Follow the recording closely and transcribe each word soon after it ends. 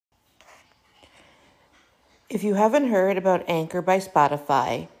If you haven't heard about Anchor by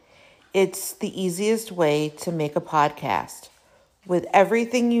Spotify, it's the easiest way to make a podcast with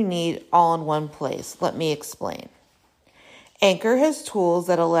everything you need all in one place. Let me explain. Anchor has tools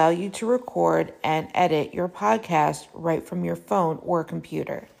that allow you to record and edit your podcast right from your phone or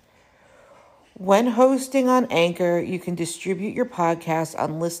computer. When hosting on Anchor, you can distribute your podcast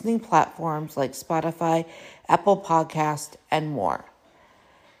on listening platforms like Spotify, Apple Podcast, and more.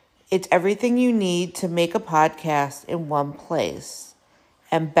 It's everything you need to make a podcast in one place.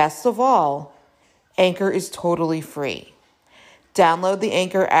 And best of all, Anchor is totally free. Download the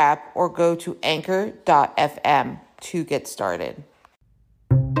Anchor app or go to anchor.fm to get started.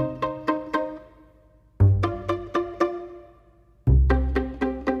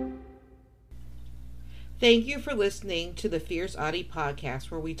 Thank you for listening to the Fierce Audie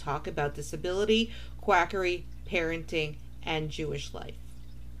podcast, where we talk about disability, quackery, parenting, and Jewish life.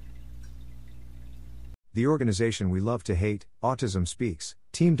 The organization we love to hate, Autism Speaks,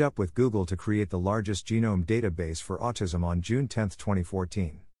 teamed up with Google to create the largest genome database for autism on June 10,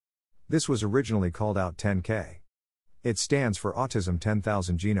 2014. This was originally called AUT10k. It stands for Autism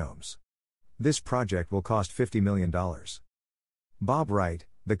 10,000 Genomes. This project will cost $50 million. Bob Wright,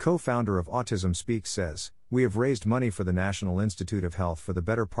 the co-founder of Autism Speaks, says, "We have raised money for the National Institute of Health for the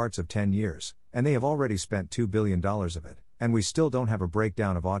better parts of 10 years, and they have already spent $2 billion of it, and we still don't have a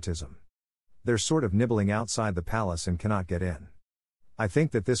breakdown of autism. They're sort of nibbling outside the palace and cannot get in. I think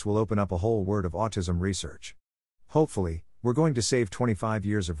that this will open up a whole world of autism research. Hopefully, we're going to save 25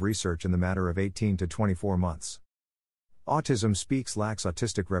 years of research in the matter of 18 to 24 months. Autism Speaks lacks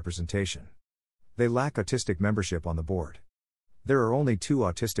autistic representation. They lack autistic membership on the board. There are only 2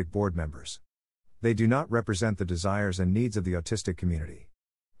 autistic board members. They do not represent the desires and needs of the autistic community.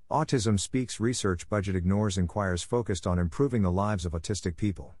 Autism Speaks research budget ignores inquiries focused on improving the lives of autistic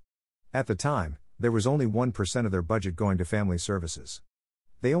people. At the time, there was only 1% of their budget going to family services.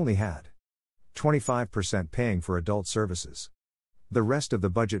 They only had 25% paying for adult services. The rest of the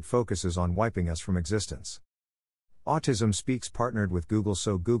budget focuses on wiping us from existence. Autism Speaks partnered with Google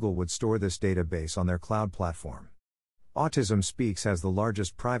so Google would store this database on their cloud platform. Autism Speaks has the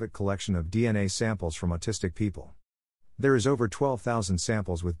largest private collection of DNA samples from autistic people. There is over 12,000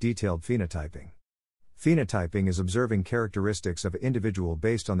 samples with detailed phenotyping. Phenotyping is observing characteristics of an individual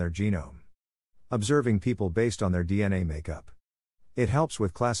based on their genome. Observing people based on their DNA makeup. It helps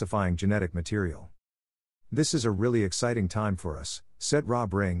with classifying genetic material. This is a really exciting time for us, said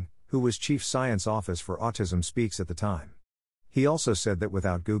Rob Ring, who was Chief Science Office for Autism Speaks at the time. He also said that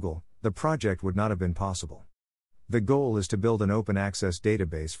without Google, the project would not have been possible. The goal is to build an open access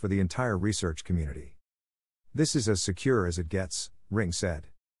database for the entire research community. This is as secure as it gets, Ring said.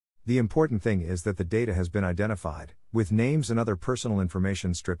 The important thing is that the data has been identified, with names and other personal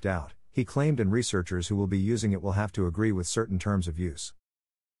information stripped out, he claimed, and researchers who will be using it will have to agree with certain terms of use.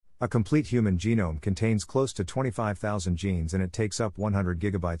 A complete human genome contains close to 25,000 genes and it takes up 100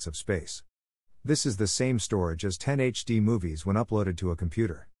 gigabytes of space. This is the same storage as 10 HD movies when uploaded to a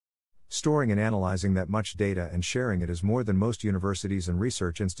computer. Storing and analyzing that much data and sharing it is more than most universities and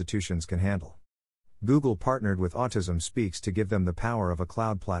research institutions can handle. Google partnered with Autism Speaks to give them the power of a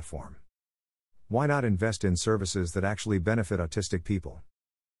cloud platform. Why not invest in services that actually benefit autistic people?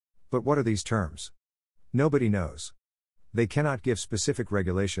 But what are these terms? Nobody knows. They cannot give specific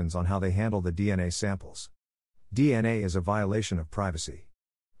regulations on how they handle the DNA samples. DNA is a violation of privacy.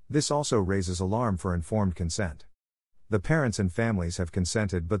 This also raises alarm for informed consent. The parents and families have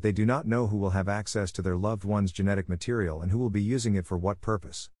consented, but they do not know who will have access to their loved one's genetic material and who will be using it for what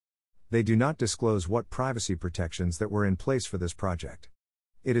purpose. They do not disclose what privacy protections that were in place for this project.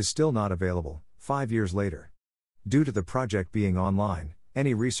 It is still not available, 5 years later. Due to the project being online,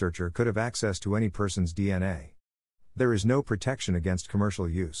 any researcher could have access to any person's DNA. There is no protection against commercial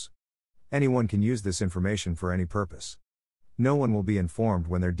use. Anyone can use this information for any purpose. No one will be informed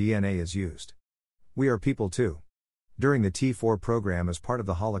when their DNA is used. We are people too. During the T4 program as part of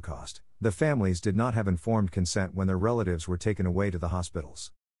the Holocaust, the families did not have informed consent when their relatives were taken away to the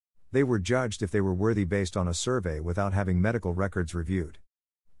hospitals. They were judged if they were worthy based on a survey without having medical records reviewed.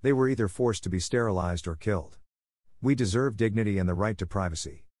 They were either forced to be sterilized or killed. We deserve dignity and the right to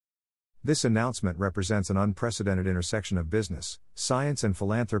privacy. This announcement represents an unprecedented intersection of business, science and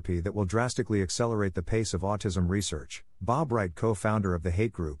philanthropy that will drastically accelerate the pace of autism research. Bob Wright, co-founder of the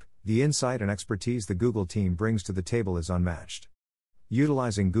Hate Group, the insight and expertise the Google team brings to the table is unmatched.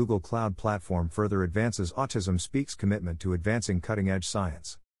 Utilizing Google Cloud Platform further advances Autism Speaks' commitment to advancing cutting-edge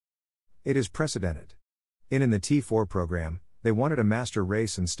science. It is precedented. In the T4 program, they wanted a master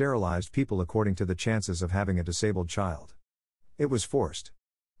race and sterilized people according to the chances of having a disabled child. It was forced.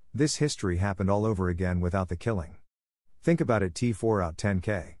 This history happened all over again without the killing. Think about it. T4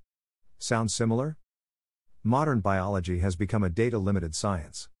 AUT10k. Sounds similar? Modern biology has become a data-limited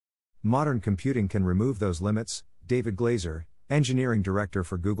science. Modern computing can remove those limits. David Glazer, Engineering Director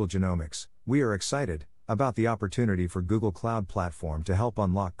for Google Genomics, we are excited about the opportunity for Google Cloud Platform to help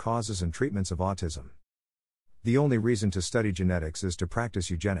unlock causes and treatments of autism. The only reason to study genetics is to practice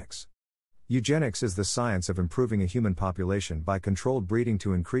eugenics. Eugenics is the science of improving a human population by controlled breeding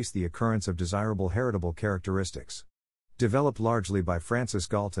to increase the occurrence of desirable heritable characteristics. Developed largely by Francis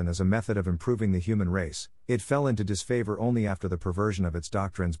Galton as a method of improving the human race, it fell into disfavor only after the perversion of its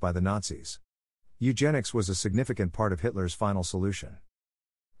doctrines by the Nazis. Eugenics was a significant part of Hitler's final solution.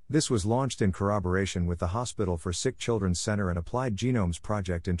 This was launched in corroboration with the Hospital for Sick Children's Center and Applied Genomes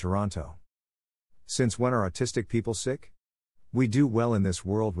Project in Toronto. Since when are autistic people sick? We do well in this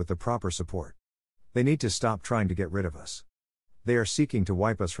world with the proper support. They need to stop trying to get rid of us. They are seeking to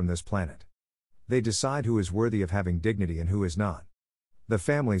wipe us from this planet. They decide who is worthy of having dignity and who is not. The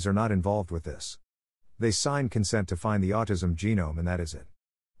families are not involved with this. They sign consent to find the autism genome and that is it.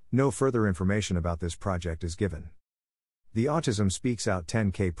 No further information about this project is given. The Autism Speaks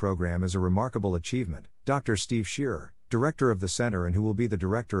AUT10k program is a remarkable achievement. Dr. Steve Shearer, director of the center and who will be the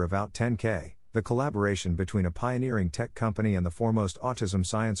director of AUT10k, the collaboration between a pioneering tech company and the foremost autism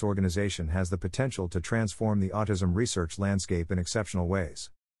science organization has the potential to transform the autism research landscape in exceptional ways.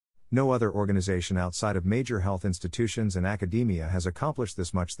 No other organization outside of major health institutions and academia has accomplished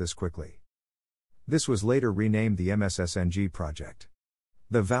this much this quickly. This was later renamed the MSSNG project.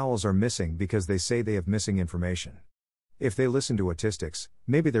 The vowels are missing because they say they have missing information. If they listen to autistics,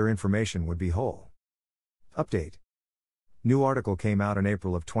 maybe their information would be whole. Update. New article came out in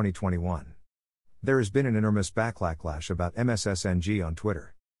April of 2021. There has been an enormous backlash about MSSNG on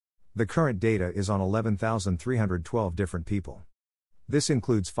Twitter. The current data is on 11,312 different people. This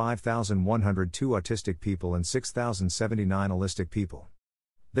includes 5,102 autistic people and 6,079 allistic people.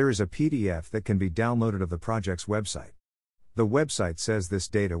 There is a PDF that can be downloaded of the project's website. The website says this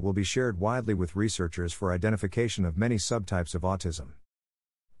data will be shared widely with researchers for identification of many subtypes of autism.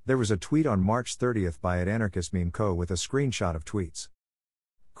 There was a tweet on March 30th by @AnarchistMemeCo with a screenshot of tweets.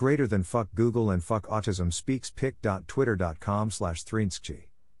 Greater than fuck Google and fuck autism speaks pic.twitter.com/3nskg.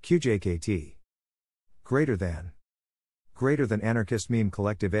 QJKT. Greater than Anarchist Meme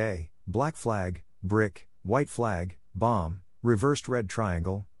Collective A, Black Flag, Brick, White Flag, Bomb, Reversed Red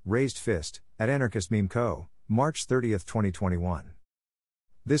Triangle, Raised Fist, @AnarchistMemeCo, March 30th, 2021.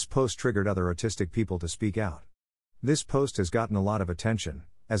 This post triggered other autistic people to speak out. This post has gotten a lot of attention,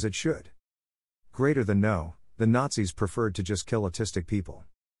 as it should. Greater than no, the Nazis preferred to just kill autistic people.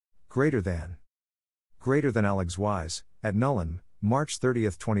 Greater than Alex Wise, @Nullen, March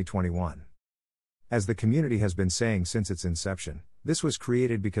 30th, 2021. As the community has been saying since its inception, this was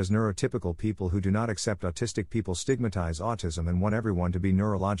created because neurotypical people who do not accept autistic people stigmatize autism and want everyone to be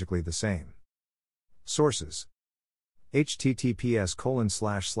neurologically the same. Sources: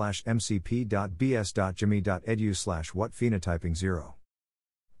 https://mcp.bs.jmi.edu/whatphenotyping0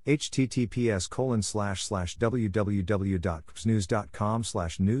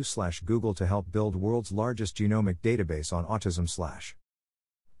 https://www.cpsnews.com/news/google to help build world's largest genomic database on autism/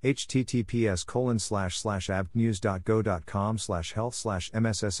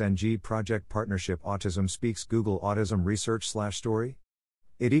 https://abtnews.go.com/health/mssng project partnership Autism Speaks Google Autism Research/story.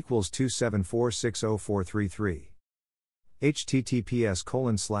 It equals 274604333.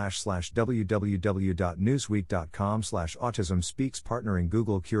 https://www.newsweek.com/autism speaks partnering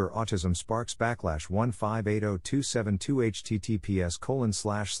Google Cure Autism Sparks /1580272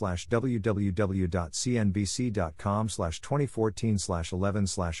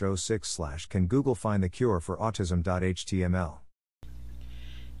 https://www.cnbc.com/2014/11/06/ Can Google find the cure for autism.html.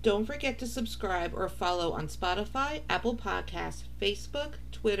 Don't forget to subscribe or follow on Spotify, Apple Podcasts, Facebook,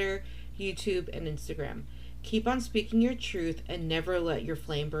 Twitter, YouTube, and Instagram. Keep on speaking your truth and never let your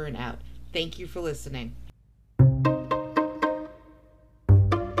flame burn out. Thank you for listening.